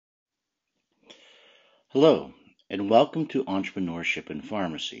Hello, and welcome to Entrepreneurship in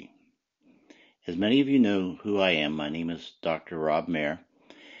Pharmacy. As many of you know who I am, my name is Dr. Rob Mayer,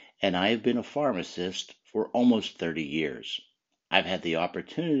 and I have been a pharmacist for almost 30 years. I've had the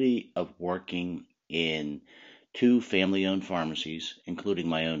opportunity of working in two family-owned pharmacies, including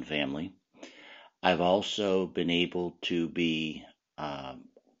my own family. I've also been able to be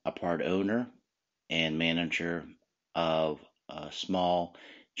a part owner and manager of a small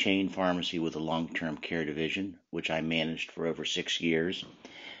chain pharmacy with a long-term care division, which I managed for over 6 years.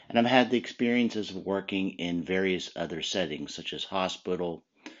 And I've had the experiences of working in various other settings, such as hospital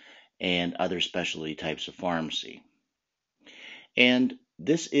and other specialty types of pharmacy. And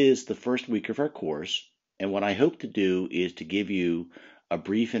this is the first week of our course. And what I hope to do is to give you a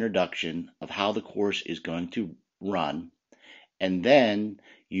brief introduction of how the course is going to run. And then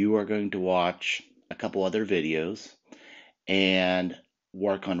you are going to watch a couple other videos and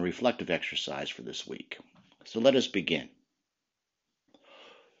work on reflective exercise for this week. So let us begin.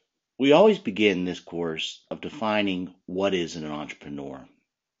 We always begin this course of defining what is an entrepreneur.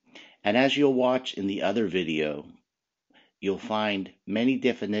 And as you'll watch in the other video, you'll find many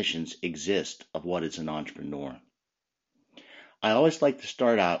definitions exist of what is an entrepreneur. I always like to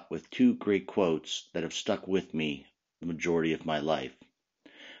start out with two great quotes that have stuck with me the majority of my life,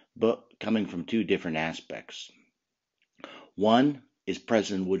 but coming from two different aspects. One is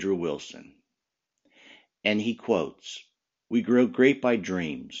President Woodrow Wilson, and he quotes, "We grow great by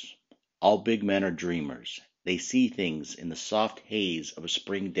dreams. All big men are dreamers. They see things in the soft haze of a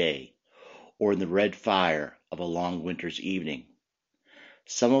spring day or in the red fire of a long winter's evening.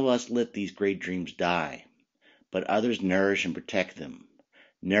 Some of us let these great dreams die, but others nourish and protect them,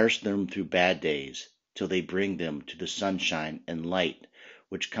 nourish them through bad days till they bring them to the sunshine and light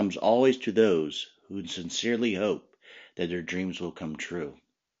which comes always to those who sincerely hope that their dreams will come true."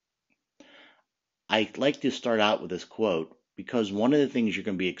 I'd like to start out with this quote because one of the things you're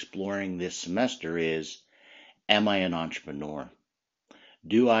going to be exploring this semester is, am I an entrepreneur?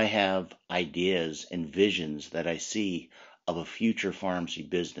 Do I have ideas and visions that I see of a future pharmacy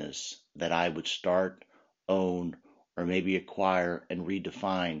business that I would start, own, or maybe acquire and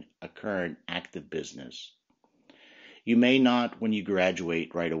redefine a current active business? You may not, when you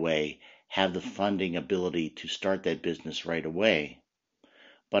graduate right away, have the funding ability to start that business right away,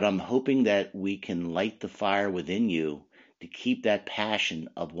 but I'm hoping that we can light the fire within you to keep that passion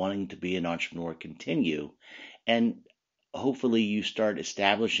of wanting to be an entrepreneur continue, and hopefully you start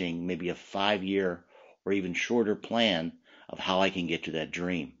establishing maybe a 5-year or even shorter plan of how I can get to that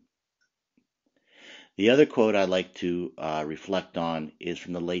dream. The other quote I like to reflect on is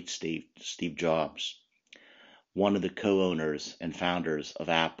from the late Steve Jobs, one of the co-owners and founders of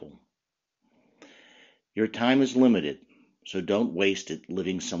Apple. "Your time is limited, so don't waste it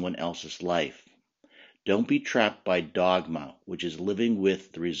living someone else's life. Don't be trapped by dogma, which is living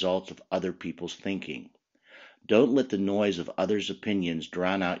with the results of other people's thinking. Don't let the noise of others' opinions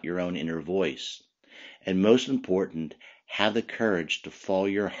drown out your own inner voice. And most important, have the courage to follow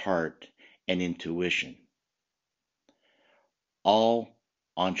your heart and intuition." All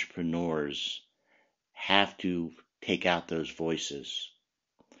entrepreneurs have to take out those voices.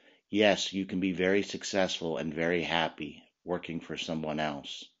 Yes, you can be very successful and very happy working for someone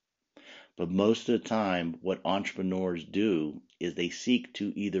else. But most of the time, what entrepreneurs do is they seek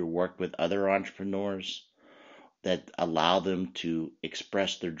to either work with other entrepreneurs that allow them to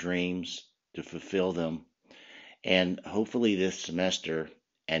express their dreams, to fulfill them. And hopefully this semester,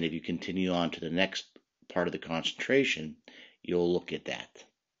 and if you continue on to the next part of the concentration, you'll look at that.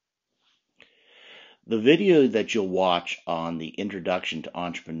 The video that you'll watch on the introduction to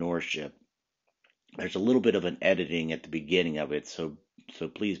entrepreneurship, there's a little bit of an editing at the beginning of it, so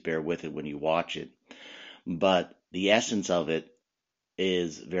please bear with it when you watch it. But the essence of it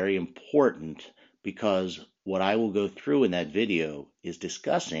is very important because what I will go through in that video is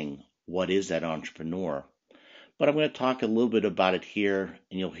discussing what is that entrepreneur. But I'm going to talk a little bit about it here,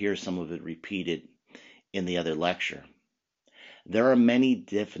 and you'll hear some of it repeated in the other lecture. There are many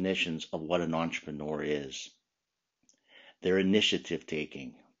definitions of what an entrepreneur is. They're initiative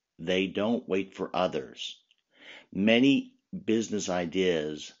taking. They don't wait for others. Many business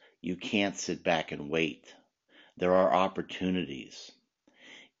ideas, you can't sit back and wait. There are opportunities.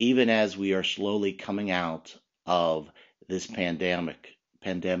 Even as we are slowly coming out of this pandemic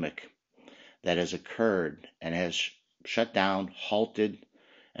that has occurred and has shut down, halted,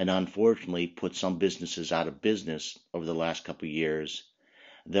 and unfortunately put some businesses out of business over the last couple of years,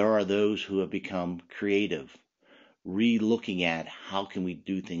 there are those who have become creative, re-looking at how can we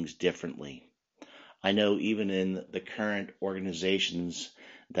do things differently. I know even in the current organizations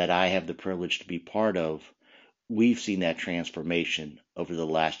that I have the privilege to be part of, we've seen that transformation over the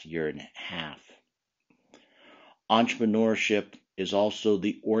last year and a half. Entrepreneurship is also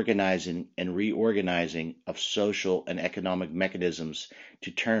the organizing and reorganizing of social and economic mechanisms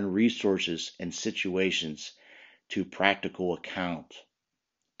to turn resources and situations to practical account.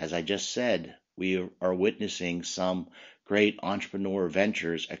 As I just said, we are witnessing some great entrepreneur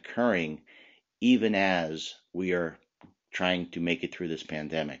ventures occurring even as we are trying to make it through this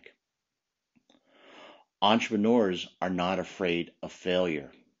pandemic. Entrepreneurs are not afraid of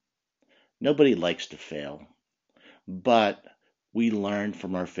failure. Nobody likes to fail, but we learn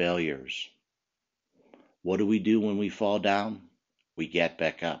from our failures. What do we do when we fall down? We get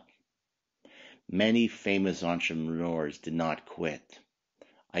back up. Many famous entrepreneurs did not quit.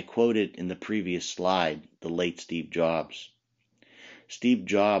 I quoted in the previous slide the late Steve Jobs. Steve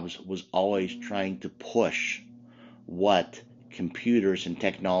Jobs was always trying to push what computers and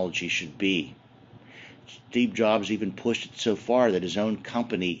technology should be. Steve Jobs even pushed it so far that his own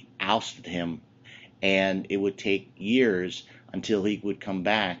company ousted him, and it would take years until he would come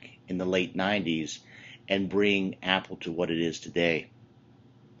back in the late 90s and bring Apple to what it is today.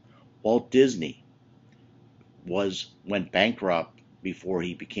 Walt Disney went bankrupt before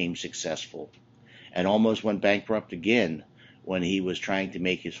he became successful, and almost went bankrupt again when he was trying to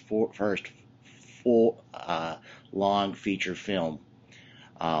make his first full long feature film,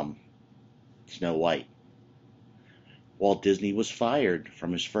 Snow White. Walt Disney was fired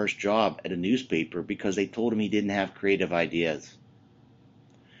from his first job at a newspaper because they told him he didn't have creative ideas.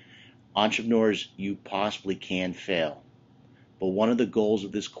 Entrepreneurs, you possibly can fail, but one of the goals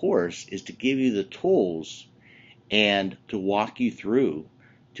of this course is to give you the tools and to walk you through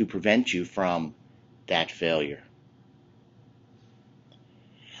to prevent you from that failure.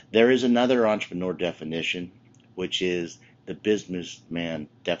 There is another entrepreneur definition, which is the businessman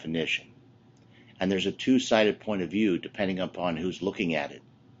definition. And there's a two-sided point of view depending upon who's looking at it.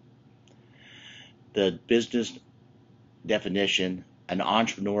 The business definition, an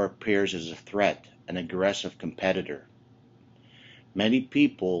entrepreneur appears as a threat, an aggressive competitor. Many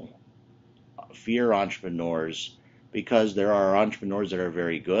people fear entrepreneurs because there are entrepreneurs that are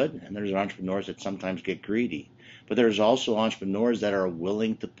very good, and there's entrepreneurs that sometimes get greedy. But there's also entrepreneurs that are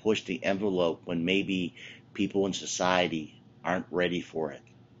willing to push the envelope when maybe people in society aren't ready for it.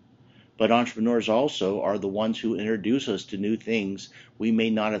 But entrepreneurs also are the ones who introduce us to new things we may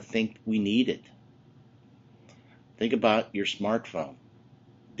not have think we needed. Think about your smartphone.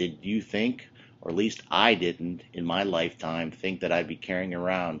 Did you think, or at least I didn't in my lifetime, think that I'd be carrying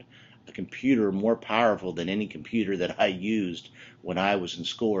around a computer more powerful than any computer that I used when I was in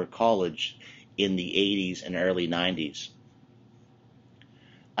school or college in the 80s and early 90s?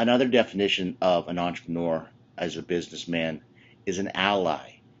 Another definition of an entrepreneur as a businessman is an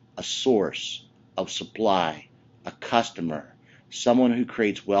ally, a source of supply, a customer, someone who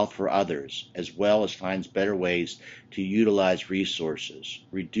creates wealth for others, as well as finds better ways to utilize resources,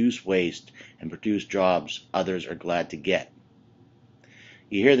 reduce waste, and produce jobs others are glad to get.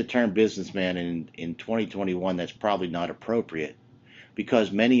 You hear the term businessman in 2021, that's probably not appropriate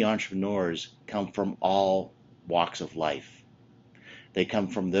because many entrepreneurs come from all walks of life. They come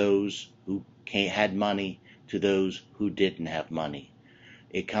from those who had money to those who didn't have money.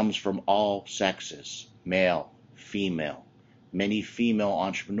 It comes from all sexes, male, female. Many female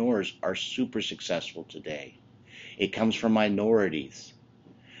entrepreneurs are super successful today. It comes from minorities.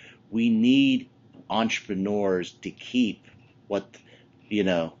 We need entrepreneurs to keep what,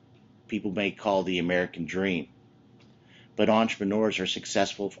 people may call the American dream. But entrepreneurs are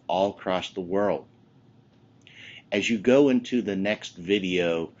successful all across the world. As you go into the next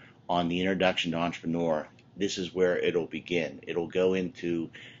video on the introduction to entrepreneur, this is where it'll begin. It'll go into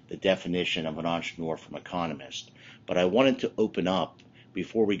the definition of an entrepreneur from economist. But I wanted to open up,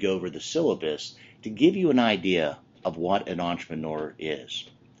 before we go over the syllabus, to give you an idea of what an entrepreneur is.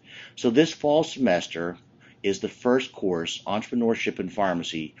 So this fall semester is the first course, Entrepreneurship in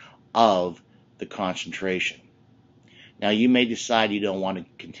Pharmacy, of the concentration. Now you may decide you don't want to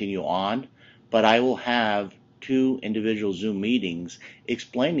continue on, but I will have 2 individual Zoom meetings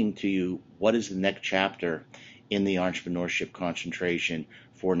explaining to you what is the next chapter in the entrepreneurship concentration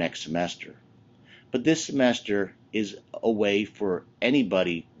for next semester. But this semester is a way for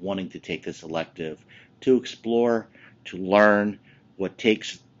anybody wanting to take this elective to explore, to learn what it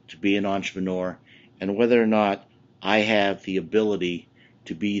takes to be an entrepreneur, and whether or not I have the ability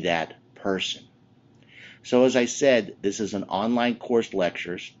to be that person. So as I said, this is an online course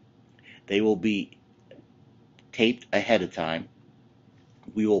lectures. They will be taped ahead of time.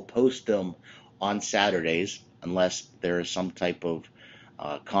 We will post them on Saturdays unless there is some type of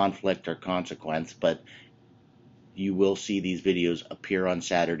conflict or consequence, but you will see these videos appear on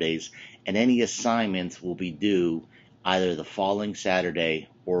Saturdays, and any assignments will be due either the following Saturday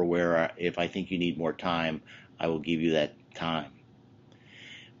or where, if I think you need more time, I will give you that time.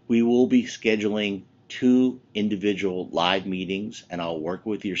 We will be scheduling 2 individual live meetings, and I'll work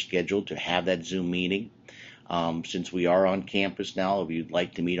with your schedule to have that Zoom meeting. Since we are on campus now, if you'd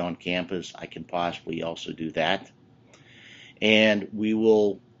like to meet on campus, I can possibly also do that. And we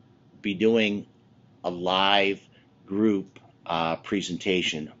will be doing a live group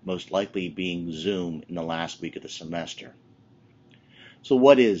presentation, most likely being Zoom in the last week of the semester. So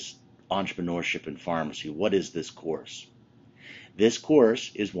what is Entrepreneurship in Pharmacy? What is this course? This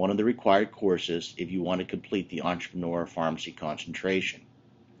course is one of the required courses if you want to complete the Entrepreneur Pharmacy concentration.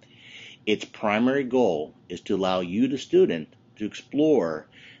 Its primary goal is to allow you, the student, to explore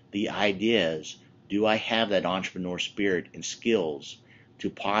the ideas, do I have that entrepreneur spirit and skills to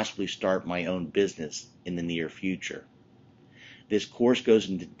possibly start my own business in the near future? This course goes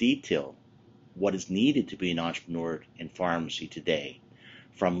into detail what is needed to be an entrepreneur in pharmacy today,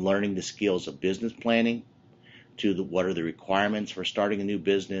 from learning the skills of business planning to what are the requirements for starting a new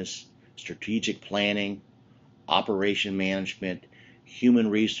business, strategic planning, operation management, human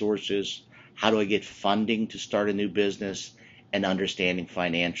resources, how do I get funding to start a new business, and understanding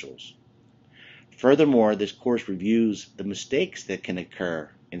financials. Furthermore, this course reviews the mistakes that can occur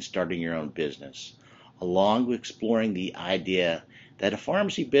in starting your own business, along with exploring the idea that a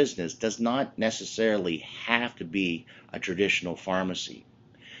pharmacy business does not necessarily have to be a traditional pharmacy.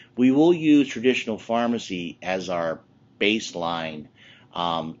 We will use traditional pharmacy as our baseline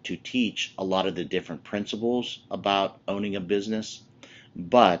to teach a lot of the different principles about owning a business,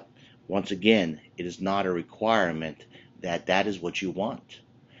 but once again, it is not a requirement that that is what you want.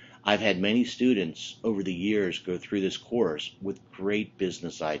 I've had many students over the years go through this course with great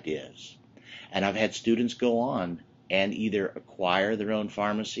business ideas, and I've had students go on and either acquire their own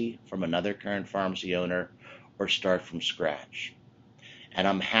pharmacy from another current pharmacy owner or start from scratch. And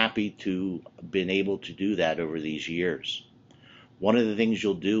I'm happy to have been able to do that over these years. One of the things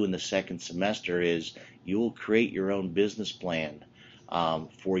you'll do in the second semester is you will create your own business plan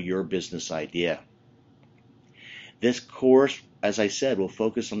for your business idea. This course, as I said, will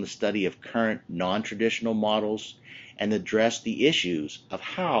focus on the study of current non-traditional models and address the issues of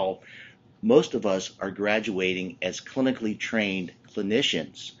how most of us are graduating as clinically trained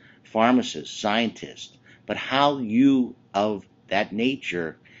clinicians, pharmacists, scientists, but how you of that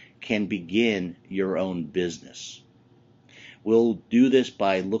nature can begin your own business. We'll do this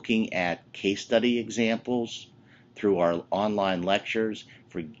by looking at case study examples through our online lectures,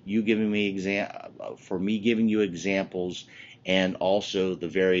 for me giving you examples, and also the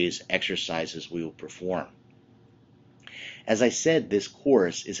various exercises we will perform. As I said, this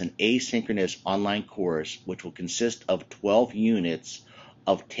course is an asynchronous online course which will consist of 12 units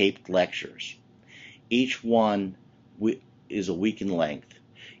of taped lectures. Each one is a week in length.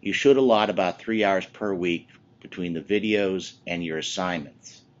 You should allot about 3 hours per week between the videos and your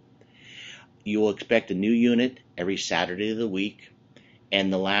assignments. You will expect a new unit every Saturday of the week,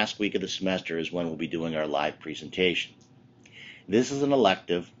 and the last week of the semester is when we'll be doing our live presentation. This is an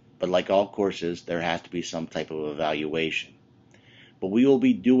elective, but like all courses, there has to be some type of evaluation. But we will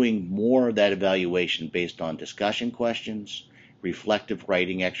be doing more of that evaluation based on discussion questions, reflective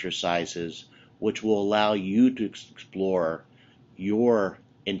writing exercises, which will allow you to explore your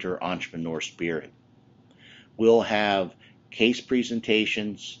entrepreneur spirit. We'll have case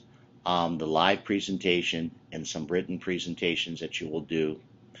presentations, the live presentation, and some written presentations that you will do.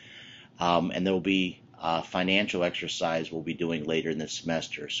 And there will be a financial exercise we'll be doing later in the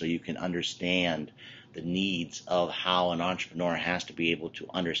semester, so you can understand the needs of how an entrepreneur has to be able to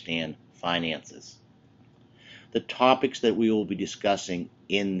understand finances. The topics that we will be discussing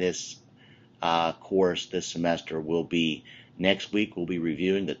in this course this semester will be, next week we'll be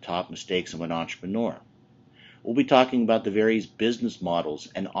reviewing the top mistakes of an entrepreneur. We'll be talking about the various business models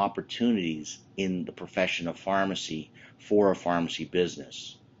and opportunities in the profession of pharmacy for a pharmacy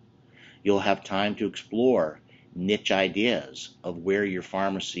business. You'll have time to explore niche ideas of where your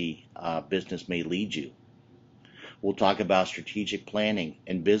pharmacy business may lead you. We'll talk about strategic planning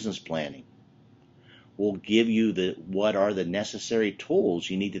and business planning. We'll give you what are the necessary tools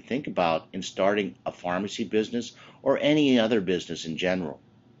you need to think about in starting a pharmacy business or any other business in general.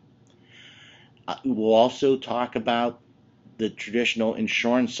 We'll also talk about the traditional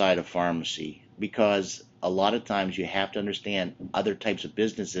insurance side of pharmacy, because a lot of times you have to understand other types of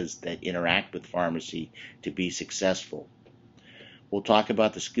businesses that interact with pharmacy to be successful. We'll talk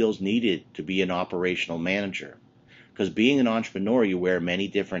about the skills needed to be an operational manager, Because being an entrepreneur, you wear many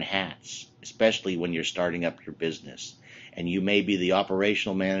different hats, especially when you're starting up your business. And you may be the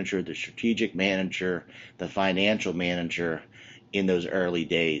operational manager, the strategic manager, the financial manager in those early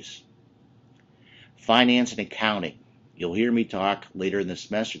days. Finance and accounting. You'll hear me talk later in the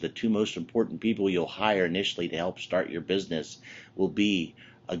semester. The two most important people you'll hire initially to help start your business will be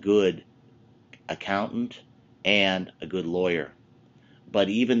a good accountant and a good lawyer. But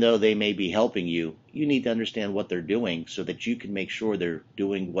even though they may be helping you, you need to understand what they're doing so that you can make sure they're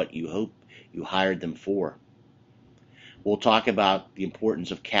doing what you hope you hired them for. We'll talk about the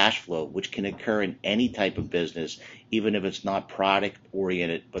importance of cash flow, which can occur in any type of business, even if it's not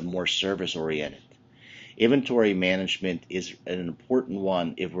product-oriented, but more service-oriented. Inventory management is an important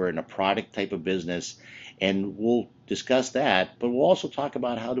one if we're in a product type of business, and we'll discuss that, but we'll also talk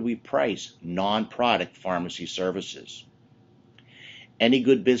about how do we price non-product pharmacy services. Any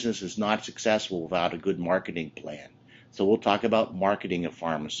good business is not successful without a good marketing plan, so we'll talk about marketing a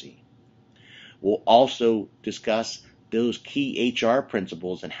pharmacy. We'll also discuss those key HR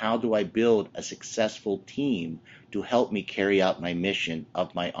principles and how do I build a successful team to help me carry out my mission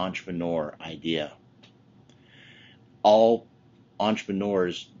of my entrepreneur idea. All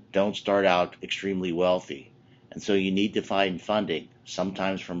entrepreneurs don't start out extremely wealthy, and so you need to find funding,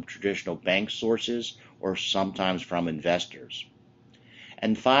 sometimes from traditional bank sources or sometimes from investors.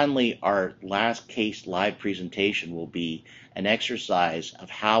 And finally, our last case live presentation will be an exercise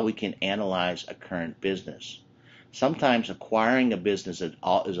of how we can analyze a current business. Sometimes acquiring a business that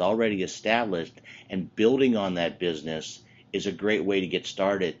is already established and building on that business is a great way to get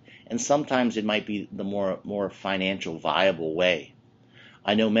started, and sometimes it might be the more financial viable way.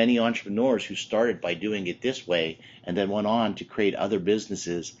 I know many entrepreneurs who started by doing it this way and then went on to create other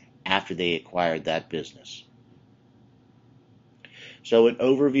businesses after they acquired that business. So an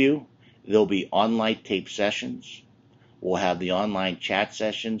overview, there'll be online tape sessions. We'll have the online chat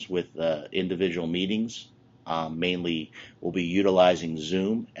sessions with individual meetings. Mainly we'll be utilizing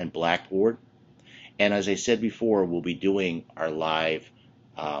Zoom and Blackboard. And as I said before, we'll be doing our live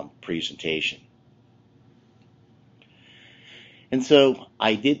presentation. And so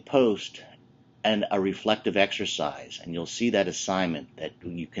I did post a reflective exercise, and you'll see that assignment that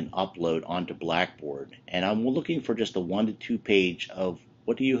you can upload onto Blackboard. And I'm looking for just a 1 to 2 page of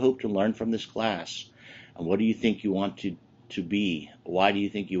what do you hope to learn from this class, and what do you think you want to be? Why do you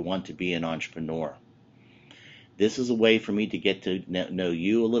think you want to be an entrepreneur? This is a way for me to get to know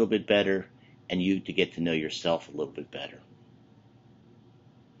you a little bit better, and you to get to know yourself a little bit better.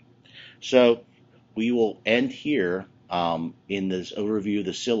 So we will end here in this overview of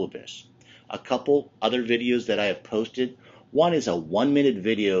the syllabus. A couple other videos that I have posted. One is a 1-minute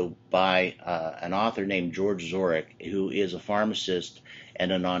video by an author named George Zorich, who is a pharmacist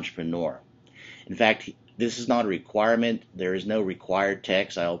and an entrepreneur. In fact, this is not a requirement. There is no required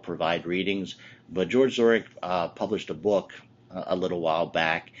text. I'll provide readings. But George Zorich published a book a little while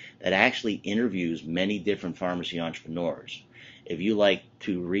back that actually interviews many different pharmacy entrepreneurs. If you like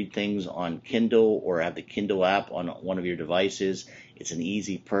to read things on Kindle or have the Kindle app on one of your devices, it's an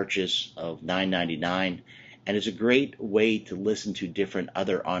easy purchase of $9.99, and it's a great way to listen to different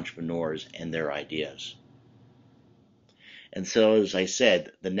other entrepreneurs and their ideas. And so, as I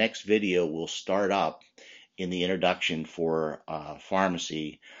said, the next video will start up in the introduction for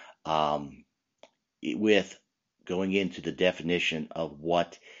pharmacy with going into the definition of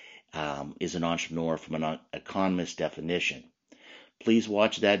what is an entrepreneur from an economist definition. Please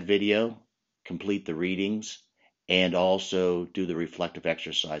watch that video, complete the readings, and also do the reflective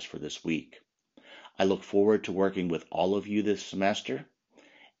exercise for this week. I look forward to working with all of you this semester,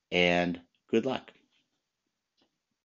 and good luck.